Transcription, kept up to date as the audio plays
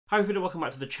Hi everybody, welcome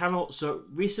back to the channel. So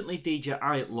recently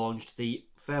DJI launched the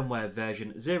firmware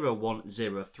version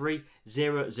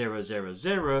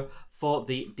 0103.0000 for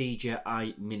the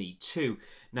DJI Mini 2.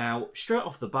 Now straight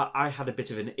off the bat I had a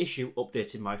bit of an issue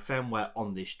updating my firmware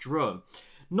on this drone.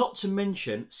 Not to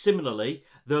mention, similarly,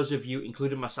 those of you,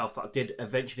 including myself, that did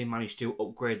eventually manage to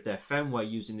upgrade their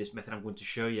firmware using this method I'm going to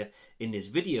show you in this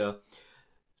video,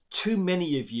 too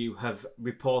many of you have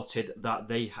reported that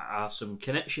they have some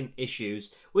connection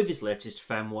issues with this latest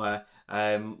firmware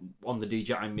on the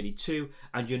DJI Mini 2,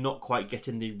 and you're not quite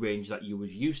getting the range that you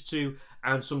was used to,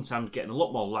 and sometimes getting a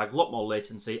lot more lag, a lot more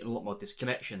latency, and a lot more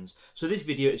disconnections. So this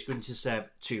video is going to serve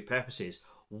two purposes.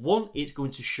 One, it's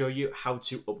going to show you how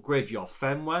to upgrade your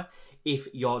firmware if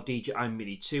your DJI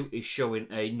Mini 2 is showing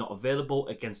a not available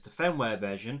against the firmware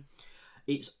version.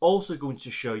 It's also going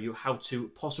to show you how to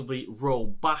possibly roll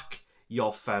back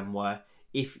your firmware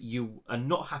if you are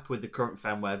not happy with the current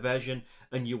firmware version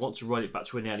and you want to roll it back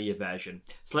to an earlier version.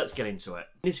 So let's get into it.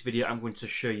 In this video I'm going to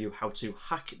show you how to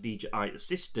hack DJI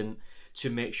Assistant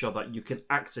to make sure that you can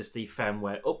access the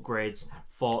firmware upgrades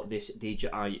for this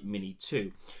DJI Mini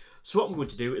 2. So what I'm going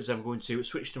to do is I'm going to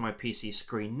switch to my PC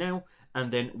screen now,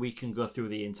 and then we can go through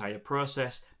the entire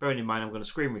process. Bearing in mind I'm going to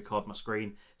screen record my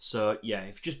screen, so yeah,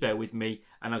 if you just bear with me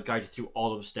and I'll guide you through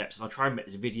all of the steps, and I'll try and make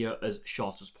this video as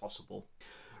short as possible.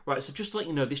 Right, so just to let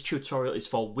you know, this tutorial is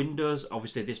for Windows.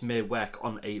 Obviously this may work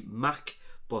on a Mac,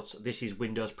 but this is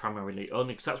Windows primarily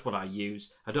only because that's what I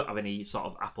use. I don't have any sort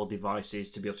of Apple devices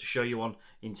to be able to show you on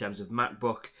in terms of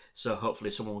MacBook, so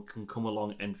hopefully someone can come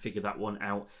along and figure that one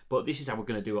out. But this is how we're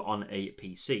going to do it on a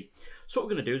PC. So what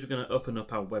we're going to do is we're going to open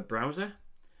up our web browser,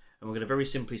 and we're going to very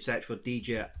simply search for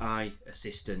DJI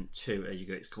Assistant 2. There you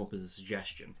go, it's come up as a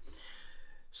suggestion.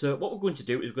 So what we're going to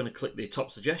do is we're going to click the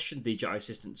top suggestion, DJI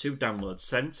Assistant 2 Download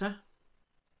Center.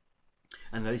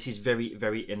 And now this is very,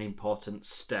 very an important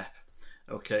step.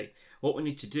 Okay, what we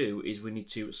need to do is we need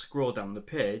to scroll down the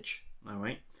page, all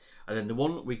right, and then the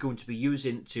one we're going to be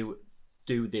using to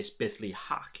do this basically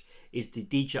hack is the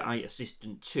DJI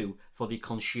Assistant 2 for the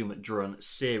consumer drone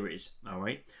series, all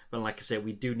right. But like I said,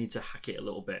 we do need to hack it a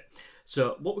little bit.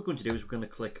 So what we're going to do is we're going to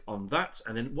click on that,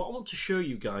 and then what I want to show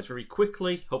you guys very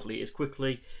quickly, hopefully it is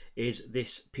quickly, is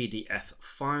this PDF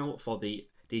file for the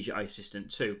DJI Assistant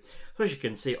 2. So as you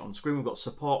can see on screen, we've got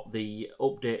support, the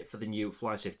update for the new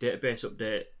FlySafe database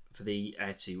update for the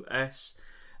Air 2S.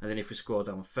 And then if we scroll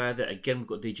down further, again, we've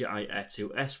got DJI Air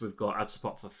 2S, we've got add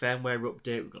support for firmware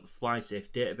update, we've got the FlySafe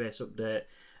database update,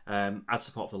 add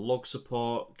support for log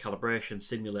support, calibration,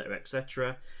 simulator,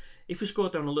 etc. If we scroll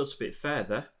down a little bit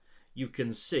further, you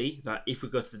can see that if we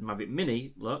go to the Mavic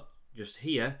Mini, look, just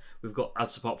here, we've got add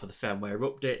support for the firmware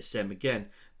update, same again.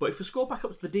 But if we scroll back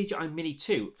up to the DJI Mini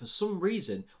 2, for some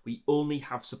reason, we only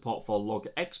have support for log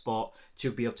export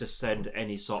to be able to send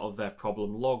any sort of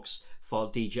problem logs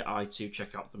for DJI to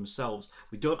check out themselves.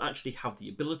 We don't actually have the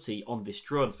ability on this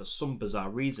drone, for some bizarre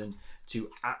reason, to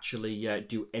actually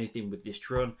do anything with this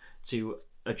drone to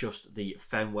adjust the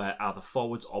firmware either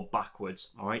forwards or backwards,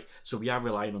 all right? So we are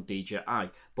relying on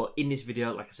DJI. But in this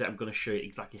video, like I said, I'm going to show you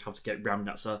exactly how to get around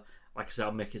that. So like I said,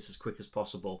 I'll make this as quick as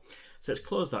possible. So let's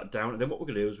close that down, and then what we're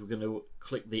going to do is we're going to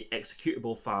click the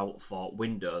executable file for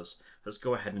Windows. Let's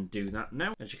go ahead and do that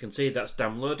now. As you can see, that's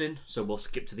downloading, so we'll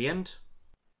skip to the end.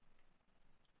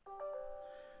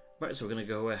 Right, so we're going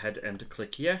to go ahead and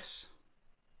click yes.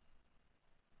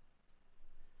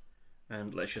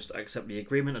 And let's just accept the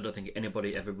agreement. I don't think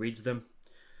anybody ever reads them.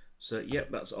 So yep,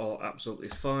 that's all absolutely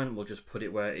fine. We'll just put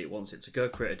it where it wants it to go.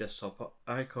 Create a desktop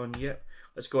icon, yep.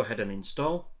 Let's go ahead and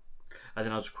install. And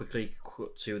then I'll just quickly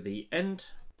cut to the end.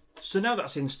 So now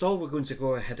that's installed, we're going to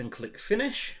go ahead and click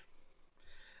finish.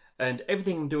 And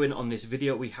everything I'm doing on this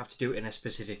video, we have to do in a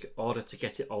specific order to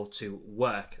get it all to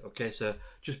work. Okay, so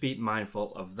just be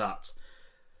mindful of that.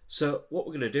 So what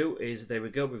we're going to do is, there we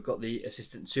go, we've got the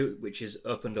Assistant 2, which is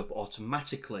opened up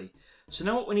automatically. So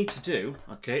now what we need to do,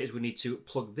 okay, is we need to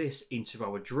plug this into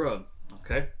our drone,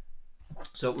 okay?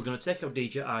 So we're going to take our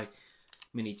DJI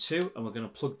Mini 2 and we're going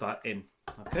to plug that in,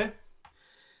 okay?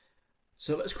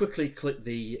 So let's quickly click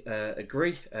the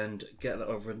agree and get that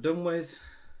over and done with.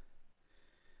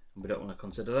 We don't want to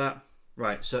consider that.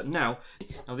 Right, so now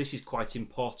this is quite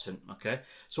important, okay?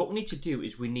 So what we need to do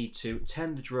is we need to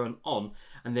turn the drone on,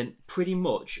 and then pretty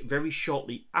much very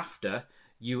shortly after,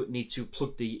 you need to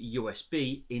plug the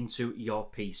USB into your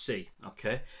PC,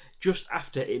 okay? Just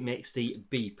after it makes the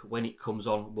beep, when it comes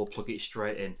on, we'll plug it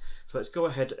straight in. So let's go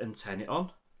ahead and turn it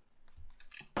on.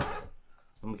 And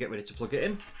we'll get ready to plug it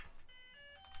in.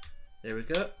 There we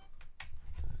go.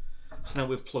 So now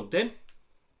we've plugged in.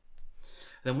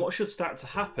 And then what should start to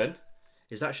happen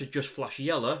is that should just flash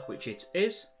yellow, which it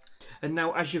is. And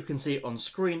now, as you can see on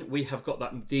screen, we have got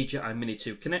that DJI Mini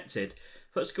 2 connected.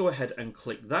 So let's go ahead and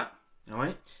click that. All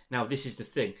right. Now, this is the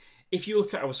thing. If you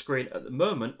look at our screen at the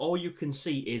moment, all you can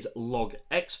see is log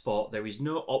export. There is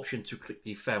no option to click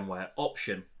the firmware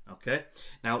option. Okay.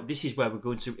 Now, this is where we're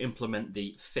going to implement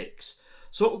the fix.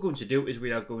 So what we're going to do is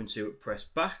we are going to press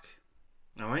back.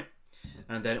 All right.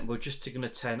 And then we're just going to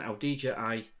turn our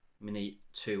DJI Mini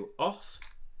 2 off.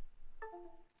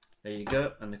 There you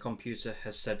go. And the computer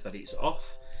has said that it's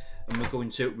off. And we're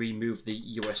going to remove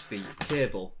the USB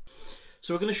cable.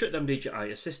 So we're going to shut down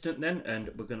DJI Assistant then, and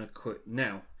we're going to quit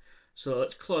now. So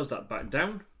let's close that back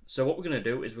down. So what we're going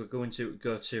to do is we're going to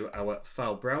go to our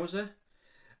file browser,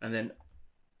 and then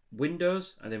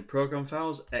Windows, and then Program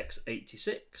Files,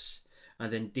 x86,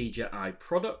 and then DJI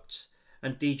Product,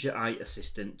 and DJI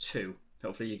Assistant 2.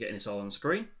 Hopefully you're getting this all on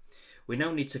screen. We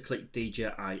now need to click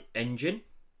DJI Engine,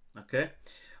 okay?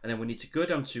 And then we need to go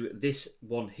down to this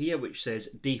one here, which says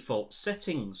Default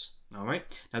Settings, all right?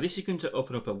 Now this is going to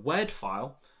open up a Word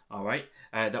file, all right,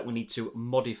 that we need to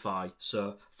modify.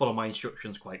 So follow my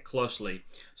instructions quite closely.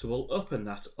 So we'll open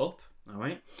that up, all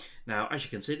right? Now, as you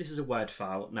can see, this is a Word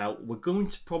file. Now, we're going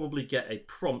to probably get a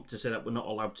prompt to say that we're not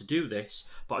allowed to do this,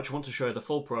 but I just want to show you the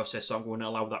full process, so I'm going to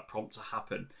allow that prompt to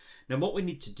happen. Now, what we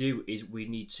need to do is we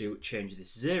need to change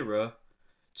this 0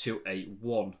 to a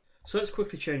 1. So let's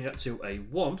quickly change that to a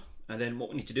 1, and then what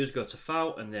we need to do is go to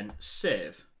File and then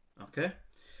Save, okay?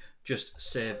 Just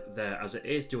save there as it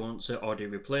is. Do you want to audio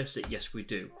replace it? Yes, we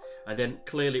do. And then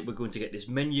clearly we're going to get this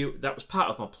menu. That was part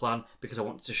of my plan because I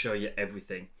wanted to show you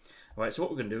everything. All right, so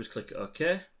what we're going to do is click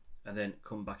OK, and then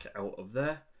come back out of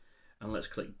there, and let's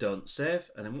click Don't Save.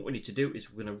 And then what we need to do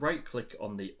is we're going to right click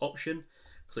on the option,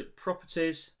 click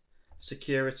Properties,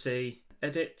 Security,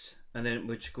 Edit, and then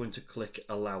we're just going to click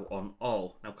Allow on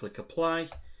All. Now click Apply,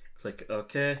 click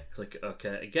OK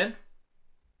again.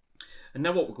 And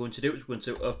now what we're going to do is we're going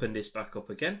to open this back up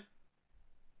again.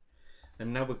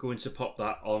 And now we're going to pop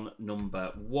that on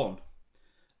number 1.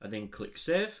 And then click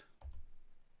Save.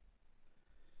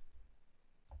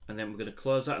 And then we're going to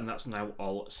close that, and that's now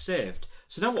all saved.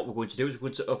 So now what we're going to do is we're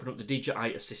going to open up the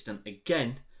DJI Assistant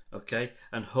again, okay?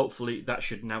 And hopefully that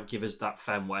should now give us that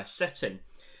firmware setting.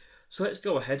 So let's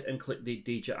go ahead and click the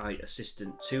DJI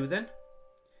Assistant 2 then.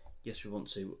 Yes, we want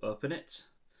to open it.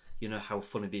 You know how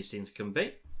funny these things can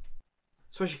be.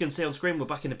 So as you can see on screen, we're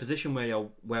back in a position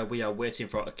where we are waiting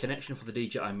for a connection for the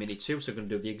DJI Mini 2. So we're going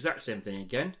to do the exact same thing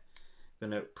again. We're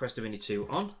going to press the Mini 2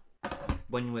 on.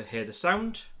 When we hear the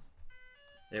sound,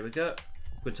 there we go.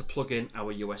 We're going to plug in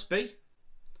our USB.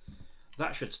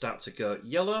 That should start to go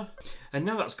yellow. And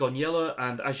now that's gone yellow,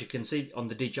 and as you can see on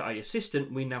the DJI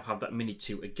Assistant, we now have that Mini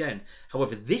 2 again.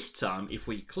 However, this time, if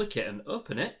we click it and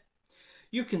open it,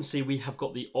 you can see we have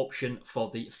got the option for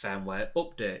the firmware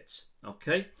updates.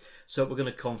 Okay, so we're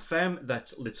going to confirm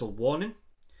that little warning.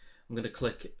 I'm going to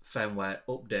click firmware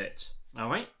update. All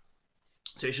right,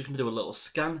 so it's just going to do a little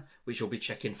scan, which will be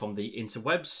checking from the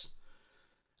interwebs,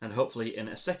 and hopefully in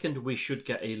a second we should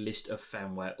get a list of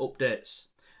firmware updates.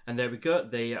 And there we go,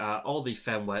 they are all the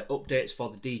firmware updates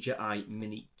for the DJI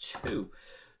Mini 2.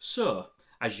 So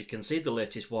as you can see, the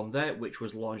latest one there, which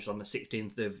was launched on the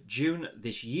 16th of June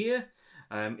this year,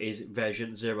 is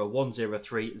version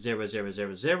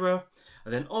 01030000,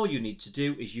 and then all you need to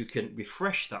do is you can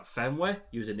refresh that firmware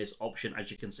using this option,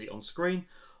 as you can see on screen,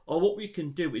 or what we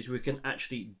can do is we can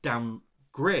actually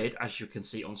downgrade, as you can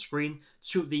see on screen,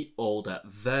 to the older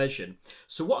version.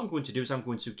 So what I'm going to do is I'm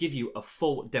going to give you a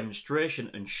full demonstration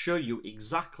and show you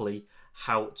exactly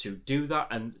how to do that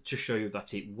and to show you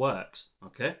that it works.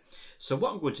 Okay, so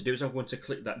what I'm going to do is I'm going to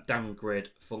click that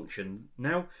downgrade function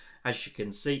now. As you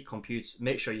can see,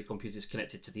 make sure your computer is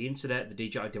connected to the internet, the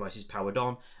DJI device is powered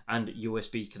on, and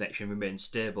USB connection remains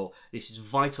stable. This is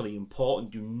vitally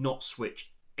important. Do not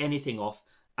switch anything off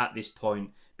at this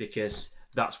point, because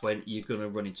that's when you're going to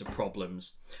run into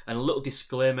problems. And a little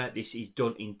disclaimer, this is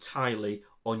done entirely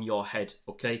on your head,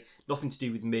 okay? Nothing to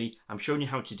do with me. I'm showing you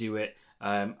how to do it.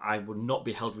 I will not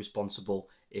be held responsible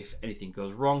if anything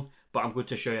goes wrong, but I'm going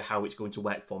to show you how it's going to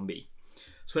work for me.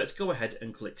 So let's go ahead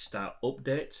and click Start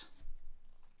Update.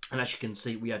 And as you can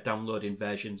see, we are downloading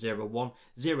version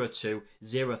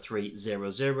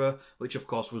 01020300, which of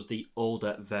course was the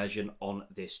older version on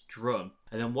this drone.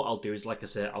 And then what I'll do is, like I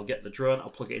said, I'll get the drone, I'll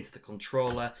plug it into the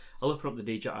controller, I'll open up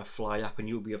the DJI Fly app, and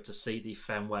you'll be able to see the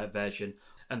firmware version.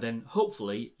 And then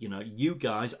hopefully, you know, you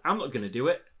guys, I'm not going to do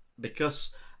it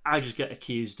because I just get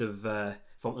accused of,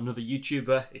 from another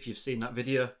YouTuber, if you've seen that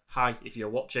video, hi, if you're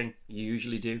watching, you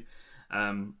usually do,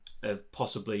 of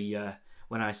possibly,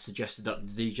 when I suggested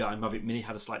that the DJI Mavic Mini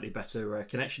had a slightly better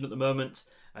connection at the moment.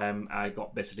 I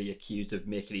got basically accused of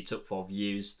making it up for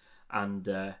views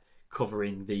and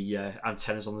covering the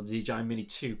antennas on the DJI Mini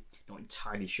 2. Not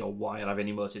entirely sure why I'd have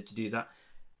any motive to do that.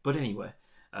 But anyway,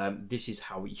 this is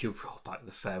how you roll back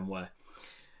the firmware.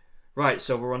 Right,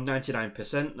 so we're on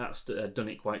 99%. That's done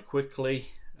it quite quickly.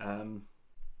 Well,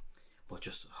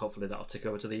 just hopefully that'll tick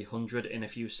over to the 100 in a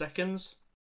few seconds.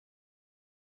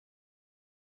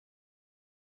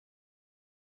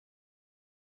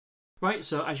 Right,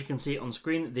 so as you can see on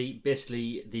screen,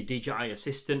 basically the DJI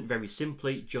Assistant very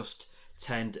simply just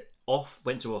turned off,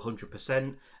 went to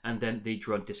 100%, and then the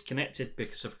drone disconnected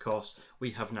because of course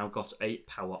we have now got a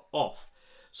power off.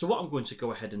 So what I'm going to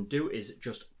go ahead and do is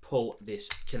just pull this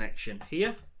connection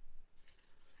here.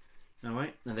 All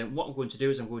right, and then what I'm going to do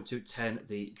is I'm going to turn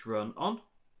the drone on.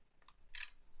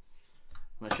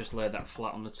 Let's just lay that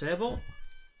flat on the table.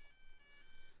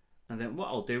 And then what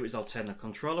I'll do is I'll turn the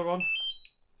controller on.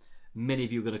 Many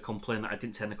of you are going to complain that I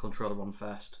didn't turn the controller on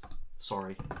first.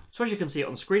 Sorry. So as you can see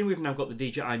on screen, we've now got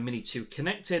the DJI Mini 2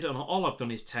 connected, and all I've done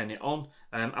is turn it on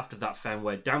after that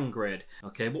firmware downgrade.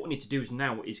 Okay, what we need to do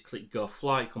now is click Go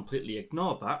Fly, completely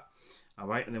ignore that. All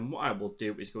right, and then what I will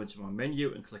do is go into my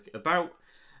menu and click About.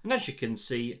 And as you can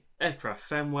see, aircraft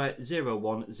firmware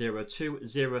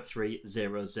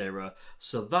 01020300.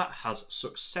 So that has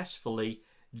successfully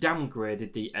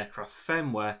downgraded the aircraft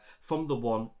firmware from the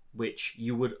one which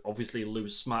you would obviously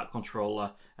lose smart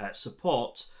controller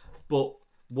support, but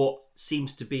what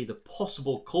seems to be the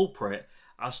possible culprit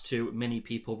as to many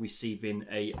people receiving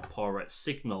a poorer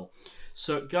signal.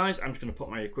 So guys, I'm just going to put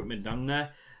my equipment down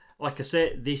there. Like I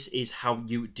said, this is how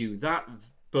you do that,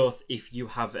 both if you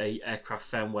have a aircraft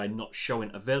firmware not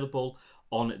showing available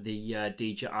on the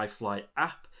DJI Fly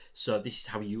app. So this is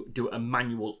how you do a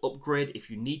manual upgrade if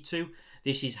you need to.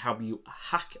 This is how you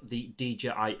hack the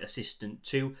DJI Assistant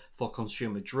 2 for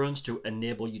consumer drones to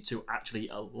enable you to actually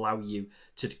allow you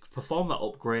to perform that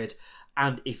upgrade.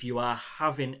 And if you are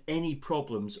having any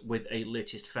problems with a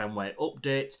latest firmware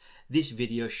update, this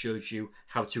video shows you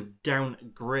how to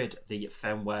downgrade the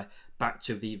firmware back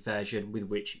to the version with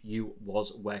which you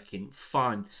was working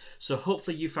fine. So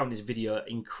hopefully you found this video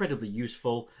incredibly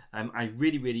useful. I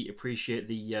really appreciate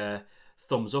the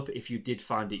thumbs up if you did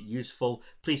find it useful.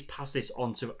 Please pass this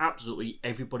on to absolutely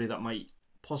everybody that might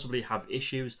possibly have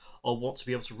issues or want to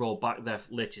be able to roll back their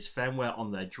latest firmware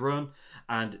on their drone.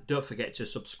 And don't forget to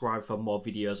subscribe for more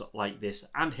videos like this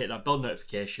and hit that bell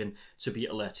notification to be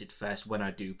alerted first when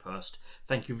I do post.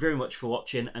 Thank you very much for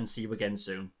watching and see you again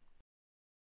soon.